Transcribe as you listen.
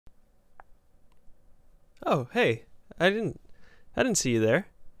Oh, hey. I didn't see you there.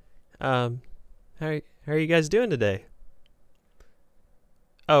 How are you guys doing today?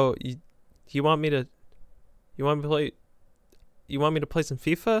 Oh, you want me to you want me to play you want me to play some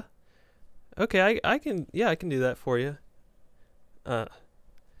FIFA? Okay, I can do that for you. Uh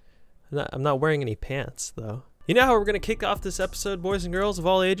I'm not wearing any pants though. You know how we're going to kick off this episode, boys and girls of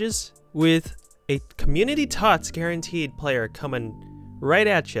all ages, with a community TOTS guaranteed player coming right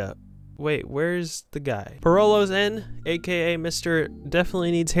at you. Wait, where's the guy? Parolo's in, aka Mr.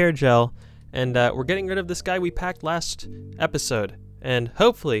 Definitely Needs Hair Gel, and we're getting rid of this guy we packed last episode, and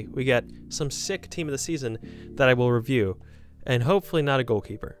hopefully we get some sick team of the season that I will review, and hopefully not a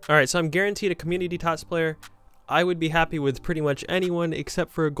goalkeeper. Alright, so I'm guaranteed a community TOTS player. I would be happy with pretty much anyone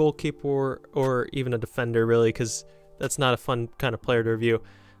except for a goalkeeper or even a defender, really, because that's not a fun kind of player to review.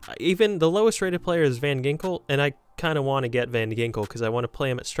 Even the lowest rated player is Van Ginkel, and I kind of want to get Van Ginkel because I want to play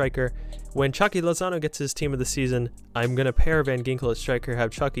him at striker. When Chucky Lozano gets his team of the season, I'm going to pair Van Ginkel at striker,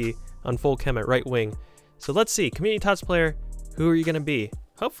 have Chucky on full chem at right wing. So let's see, community TOTS player, who are you going to be?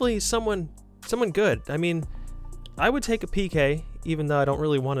 Hopefully someone good. I mean, I would take a PK, even though I don't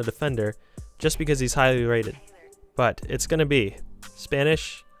really want a defender, just because he's highly rated. But it's going to be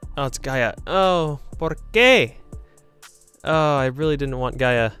Spanish. Oh, it's Gaia. Oh, ¿por qué? Oh, I really didn't want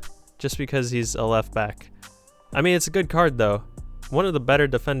Gaia just because he's a left back. I mean, it's a good card though. One of the better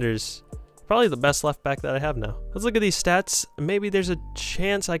defenders, probably the best left back that I have now. Let's look at these stats. Maybe there's a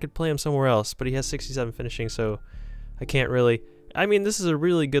chance I could play him somewhere else, but he has 67 finishing, so I can't really. I mean, this is a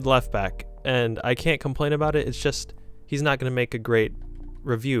really good left back, and I can't complain about it. It's just he's not going to make a great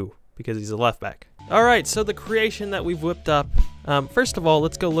review because he's a left back. Alright, so the creation that we've whipped up. First of all,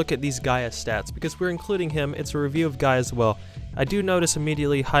 let's go look at these Gaia stats because we're including him. It's a review of Gaia as well. I do notice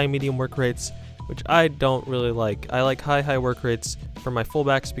immediately high medium work rates, which I don't really like. I like high work rates for my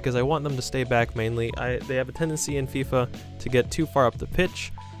fullbacks because I want them to stay back mainly. They have a tendency in FIFA to get too far up the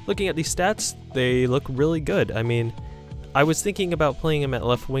pitch. Looking at these stats, they look really good. I mean, I was thinking about playing him at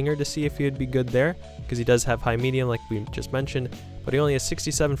left winger to see if he would be good there because he does have high medium like we just mentioned, but he only has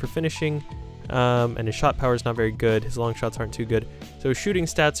 67 for finishing. And his shot power is not very good. His long shots aren't too good. So his shooting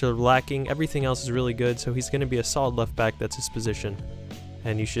stats are lacking. Everything else is really good. So he's going to be a solid left back. That's his position.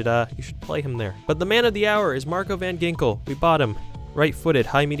 And you should play him there. But the man of the hour is Marco Van Ginkel. We bought him. Right-footed,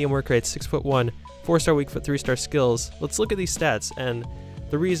 high medium work rate, 6'1", 4-star weak foot, 3-star skills. Let's look at these stats and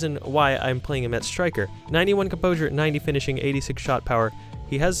the reason why I'm playing him at striker. 91 composure, 90 finishing, 86 shot power.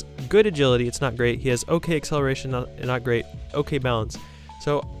 He has good agility. It's not great. He has okay acceleration, not great. Okay balance.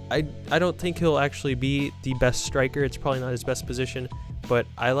 So I don't think he'll actually be the best striker. It's probably not his best position, but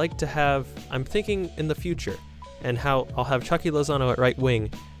I like to have, I'm thinking in the future and how I'll have Chucky Lozano at right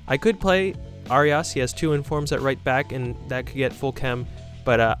wing. I could play Arias. He has 2 informs at right back and that could get full chem,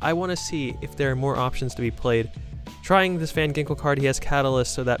 but I want to see if there are more options to be played. Trying this Van Ginkel card, he has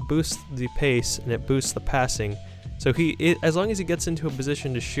Catalyst, so that boosts the pace and it boosts the passing. So as long as he gets into a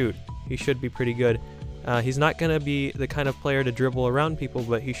position to shoot, he should be pretty good. He's not going to be the kind of player to dribble around people,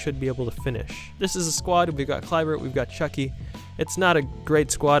 but he should be able to finish. This is a squad. We've got Kluivert, we've got Chucky. It's not a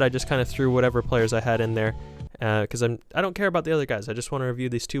great squad. I just kind of threw whatever players I had in there because I don't care about the other guys. I just want to review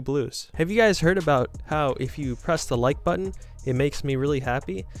these 2 blues. Have you guys heard about how if you press the like button, it makes me really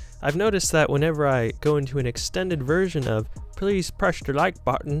happy? I've noticed that whenever I go into an extended version of please press the like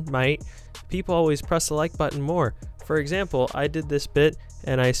button, mate, people always press the like button more. For example, I did this bit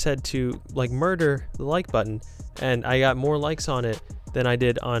and I said to murder the like button, and I got more likes on it than I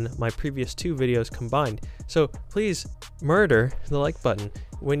did on my previous 2 videos combined. So please murder the like button.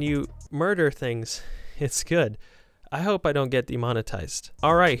 When you murder things, it's good. I hope I don't get demonetized.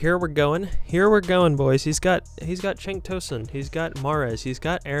 All right, here we're going. Here we're going, boys. He's got Cenk Tosun, he's got Mahrez, he's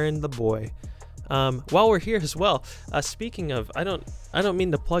got Aaron the boy. While we're here as well, speaking of, I don't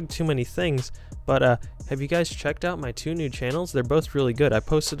mean to plug too many things, but have you guys checked out my 2 new channels? They're both really good. I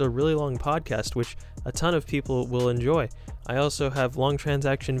posted a really long podcast, which a ton of people will enjoy. I also have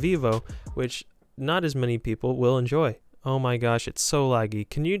LongTransaction Vivo, which not as many people will enjoy. Oh my gosh, it's so laggy.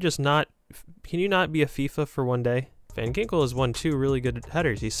 Can you not be a FIFA for one day? Van Ginkel has won 2 really good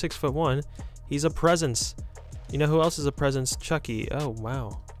headers. He's 6'1". He's a presence. You know who else is a presence? Chucky. Oh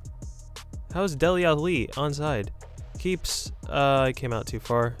wow. How's Dele Alli onside? Keeps. I came out too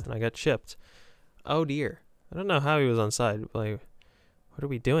far and I got chipped. Oh dear. I don't know how he was onside. Like, what are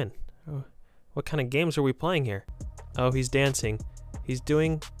we doing? Oh, what kind of games are we playing here? Oh, he's dancing. He's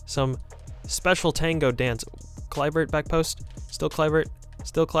doing some special tango dance. Kluivert back post. Still Kluivert.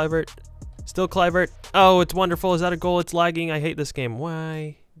 Still Kluivert. Still Kluivert. Oh, it's wonderful. Is that a goal? It's lagging. I hate this game.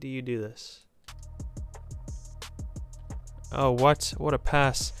 Why do you do this? Oh, what? What a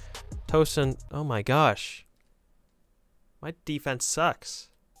pass. Tosin. Oh my gosh. My defense sucks.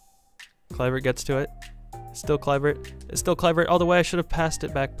 Kluivert gets to it. Still Kluivert. It's still Kluivert all the way. I should have passed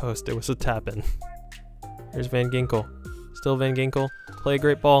it back post. It was a tap-in. Here's Van Ginkel. Still Van Ginkel. Play a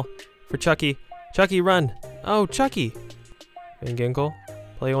great ball for Chucky. Chucky, run. Oh, Chucky. Van Ginkel.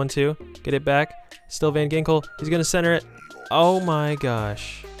 Play 1-2. Get it back. Still Van Ginkel. He's going to center it. Oh my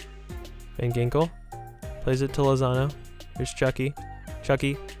gosh. Van Ginkel. Plays it to Lozano. Here's Chucky.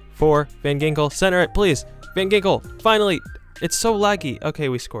 Chucky. 4. Van Ginkel. Center it, please. Van Ginkel. Finally. It's so laggy. Okay,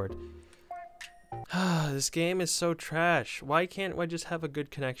 we scored. This game is so trash. Why can't I just have a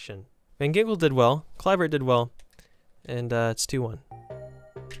good connection? Van Ginkel did well. Kluivert did well. And it's 2-1.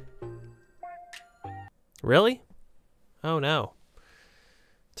 Really? Oh no.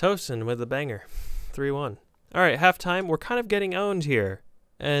 Tosin with a banger. 3-1. Alright, halftime. We're kind of getting owned here.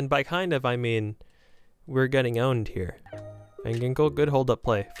 And by kind of, I mean we're getting owned here. Van Ginkel, good hold-up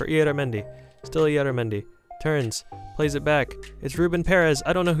play for Ieramendi. Still Ieramendi. Turns. Plays it back. It's Ruben Perez.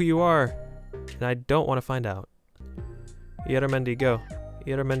 I don't know who you are. And I don't want to find out. Ieramendi, go.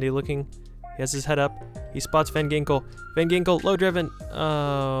 Ieramendi looking. He has his head up. He spots Van Ginkel. Van Ginkel, low driven.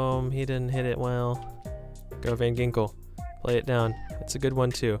 Oh, he didn't hit it well. Go Van Ginkel. Play it down. It's a good one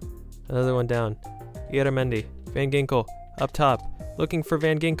too. Another one down. Ieramendi. Van Ginkel. Up top. Looking for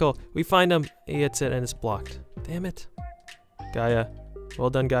Van Ginkel. We find him. He hits it and it's blocked. Damn it. Gaia. Well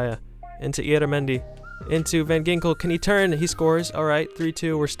done, Gaia. Into Ieramendi. Into Van Ginkel. Can he turn? He scores. All right,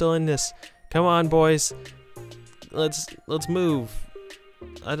 3-2. We're still in this. Come on, boys. Let's move.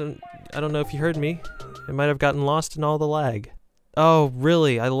 I don't know if you heard me. It might have gotten lost in all the lag. Oh,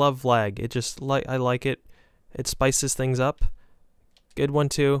 really? I love lag. It just I like it. It spices things up. Good one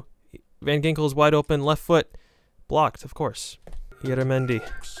too. Van Ginkel's wide open, left foot. Blocked, of course. Ieramendi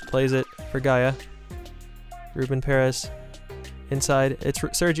plays it for Gaia. Ruben Perez. Inside. It's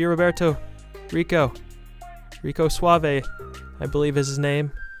Sergio Roberto. Rico Suave, I believe is his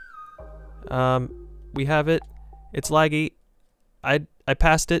name. We have it. It's laggy. I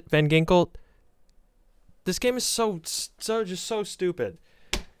passed it. Van Ginkel. This game is just so stupid.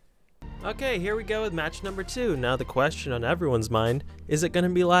 Okay, here we go with match number 2. Now the question on everyone's mind, is it going to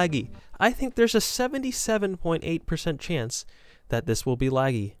be laggy? I think there's a 77.8% chance that this will be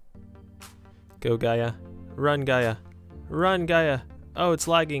laggy. Go Gaia. Run Gaia. Run Gaia. Oh, it's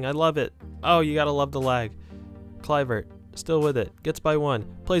lagging. I love it. Oh, you gotta love the lag. Kluivert. Still with it. Gets by 1.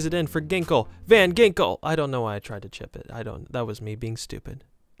 Plays it in for Ginkel. Van Ginkel! I don't know why I tried to chip it. That was me being stupid.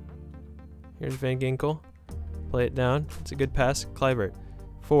 Here's Van Ginkel. Play it down. It's a good pass. Kluivert.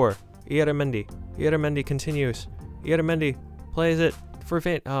 4. Ieramendi. Ieramendi continues. Ieramendi plays it for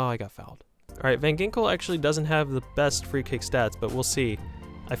Van... Oh, I got fouled. Alright, Van Ginkel actually doesn't have the best free kick stats, but we'll see.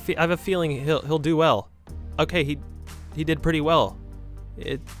 I have a feeling he'll do well. Okay, he did pretty well.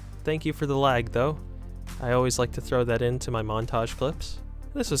 Thank you for the lag, though. I always like to throw that into my montage clips.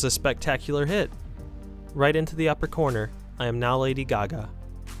 This was a spectacular hit. Right into the upper corner. I am now Lady Gaga.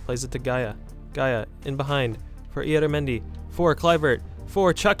 Plays it to Gaia. Gaia in behind for Ieramendi. 4 Kluivert.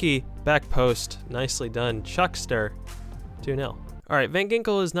 4 Chucky. Back post. Nicely done. Chuckster. 2-0. Alright, Van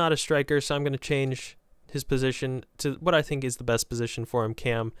Ginkel is not a striker, so I'm going to change his position to what I think is the best position for him,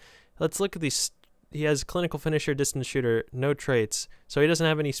 Cam. Let's look at these. He has clinical finisher, distance shooter, no traits. So he doesn't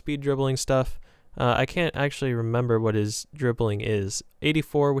have any speed dribbling stuff. I can't actually remember what his dribbling is.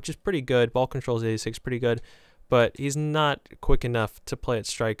 84, which is pretty good. Ball control is 86, pretty good. But he's not quick enough to play at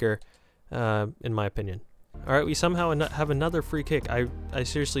striker, in my opinion. All right, we somehow have another free kick. I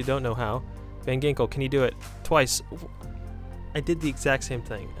seriously don't know how. Van Ginkel, can you do it? Twice. I did the exact same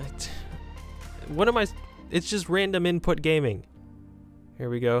thing. What am I? It's just random input gaming. Here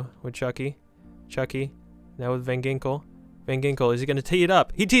we go with Chucky. Chucky, now with Van Ginkel. Van Ginkel, is he going to tee it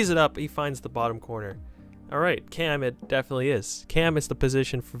up? He tees it up. He finds the bottom corner. All right, Cam, it definitely is. Cam is the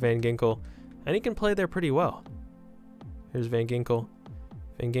position for Van Ginkel, and he can play there pretty well. Here's Van Ginkel.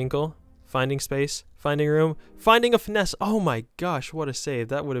 Van Ginkel, finding space, finding room, finding a finesse. Oh my gosh, what a save.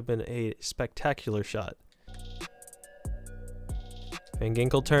 That would have been a spectacular shot. Van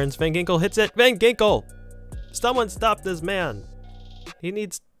Ginkel turns. Van Ginkel hits it. Van Ginkel! Someone stop this man. He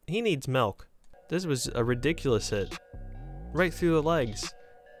needs milk. This was a ridiculous hit. Right through the legs.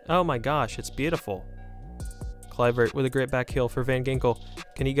 Oh my gosh, it's beautiful. Kluivert with a great back heel for Van Ginkel.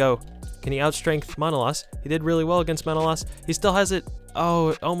 Can he go? Can he outstrength Manolas? He did really well against Manolas. He still has it. Oh,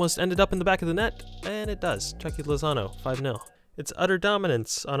 it almost ended up in the back of the net. And it does. Chucky Lozano, 5-0. It's utter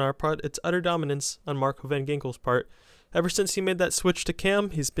dominance on our part. It's utter dominance on Marco Van Ginkel's part. Ever since he made that switch to Cam,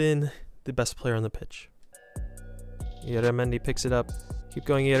 he's been the best player on the pitch. Ieramendi picks it up. Keep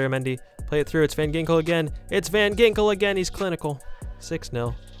going, Ieramendi. Play it through. It's Van Ginkel again. It's Van Ginkel again. He's clinical.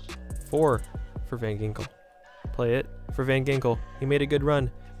 6-0. 4 for Van Ginkel. Play it for Van Ginkel. He made a good run.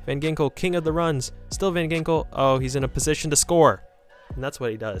 Van Ginkel, king of the runs. Still Van Ginkel. Oh, he's in a position to score. And that's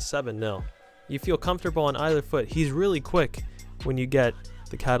what he does, 7-0. You feel comfortable on either foot. He's really quick when you get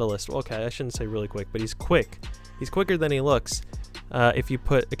the catalyst. Well, okay, I shouldn't say really quick, but he's quick. He's quicker than he looks if you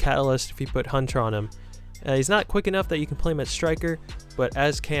put a catalyst, if you put Hunter on him. He's not quick enough that you can play him at striker, but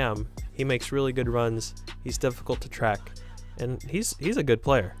as Cam, he makes really good runs. He's difficult to track, and he's a good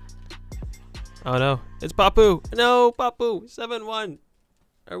player. Oh no, it's Papu. No, Papu, 7-1.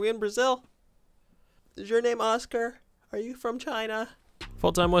 Are we in Brazil? Is your name Oscar? Are you from China?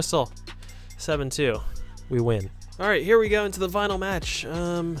 Full-time whistle. 7-2. We win. All right, here we go into the final match.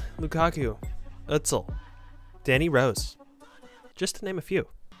 Lukaku, Özil, Danny Rose. Just to name a few.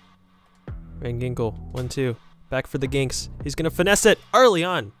 Van Ginkel, 1-2. Back for the Ginks. He's gonna finesse it early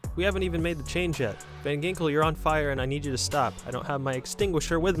on. We haven't even made the change yet. Van Ginkel, you're on fire and I need you to stop. I don't have my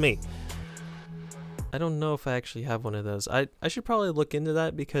extinguisher with me. I don't know if I actually have one of those. I should probably look into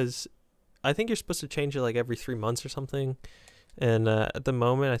that because I think you're supposed to change it like every 3 months or something. And at the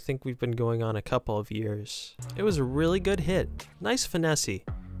moment, I think we've been going on a couple of years. It was a really good hit. Nice finesse.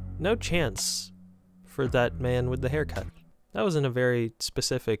 No chance for that man with the haircut. That wasn't a very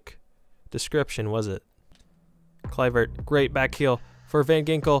specific description, was it? Kluivert, great back heel for Van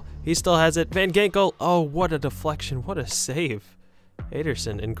Ginkel. He still has it. Van Ginkel. Oh, what a deflection. What a save.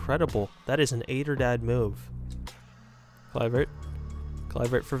 Ederson, incredible. That is an Aiderdad move. Kluivert.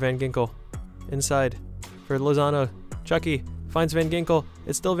 Kluivert for Van Ginkel. Inside for Lozano. Chucky finds Van Ginkel.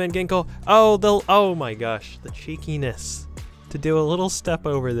 It's still Van Ginkel. Oh my gosh. The cheekiness to do a little step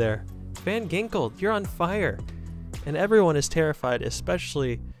over there. Van Ginkel, you're on fire. And everyone is terrified,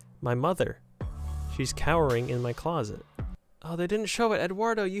 especially my mother. She's cowering in my closet. Oh, they didn't show it.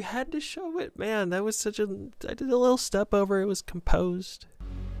 Eduardo, you had to show it. Man, that was such a... I did a little step over. It was composed.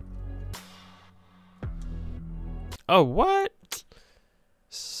 Oh, what?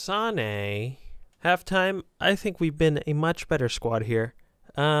 Sane. Halftime, I think we've been a much better squad here.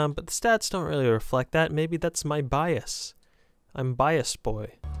 But the stats don't really reflect that. Maybe that's my bias. I'm bias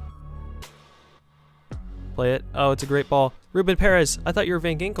boy. Play it. Oh, it's a great ball. Ruben Perez, I thought you were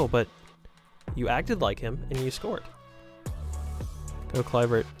Van Ginkel, but you acted like him and you scored. Go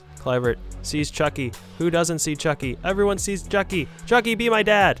Kluivert. Kluivert sees Chucky. Who doesn't see Chucky? Everyone sees Chucky. Chucky, be my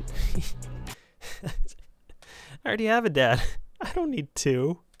dad. I already have a dad. I don't need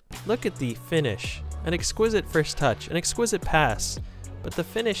two. Look at the finish. An exquisite first touch. An exquisite pass. But the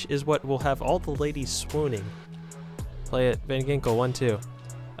finish is what will have all the ladies swooning. Play it. Van Ginkel, 1-2.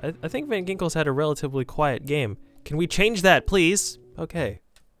 I think Van Ginkel's had a relatively quiet game. Can we change that, please? Okay.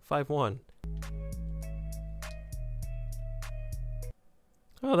 5-1.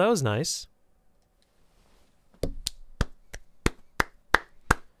 Oh, that was nice.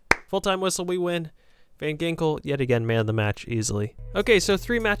 Full-time whistle, we win. Van Ginkel, yet again, man of the match easily. Okay, so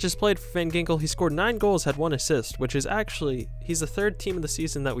 3 matches played for Van Ginkel. He scored 9 goals, had 1 assist, which is actually, he's the 3rd team of the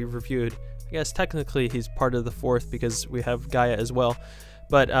season that we've reviewed. I guess technically he's part of the 4th because we have Gaia as well.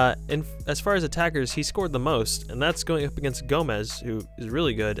 But as far as attackers, he scored the most, and that's going up against Gomez, who is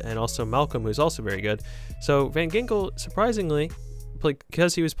really good, and also Malcolm, who's also very good. So Van Ginkel, surprisingly,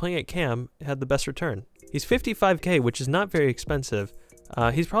 because he was playing at Cam, had the best return. He's 55k, which is not very expensive.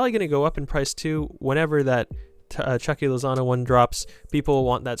 He's probably going to go up in price too whenever that Chucky Lozano one drops. People will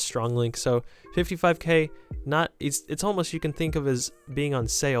want that strong link. So 55k, it's almost you can think of as being on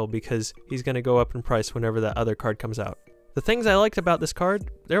sale because he's going to go up in price whenever that other card comes out. The things I liked about this card,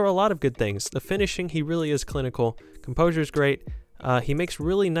 there were a lot of good things. The finishing, he really is clinical. Composure's great. He makes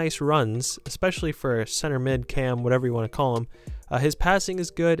really nice runs, especially for a center mid, cam, whatever you want to call him. His passing is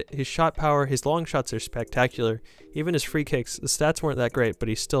good, his shot power, his long shots are spectacular. Even his free kicks, the stats weren't that great, but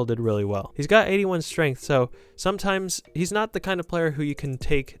he still did really well. He's got 81 strength, so sometimes he's not the kind of player who you can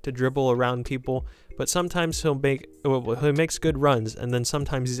take to dribble around people, but sometimes he makes good runs, and then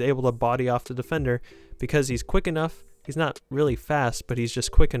sometimes he's able to body off the defender because he's quick enough. He's not really fast, but he's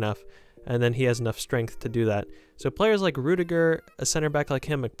just quick enough, and then he has enough strength to do that. So players like Rudiger, a center back like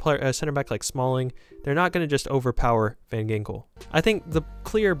him, a center back like Smalling, they're not going to just overpower Van Ginkel. I think the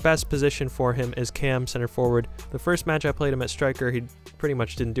clear best position for him is Cam, center forward. The first match I played him at striker, he pretty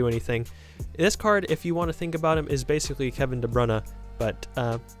much didn't do anything. This card, if you want to think about him, is basically Kevin De Bruyne, but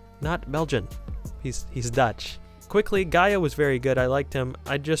not Belgian. He's Dutch. Quickly, Gaia was very good. I liked him.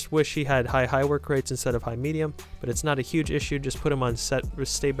 I just wish he had high work rates instead of high medium, but it's not a huge issue. Just put him on set,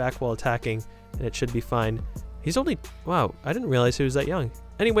 stay back while attacking, and it should be fine. He's only, wow, I didn't realize he was that young.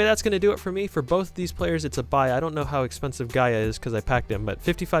 Anyway, that's going to do it for me. For both of these players, it's a buy. I don't know how expensive Gaia is because I packed him, but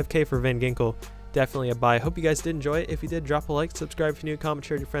 55k for Van Ginkel definitely a buy. Hope you guys did enjoy it. If you did, drop a like, subscribe if you're new, comment,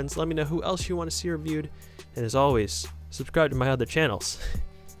 share with your friends. Let me know who else you want to see reviewed. And as always, subscribe to my other channels.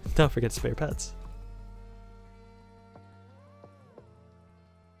 Don't forget to spare pets.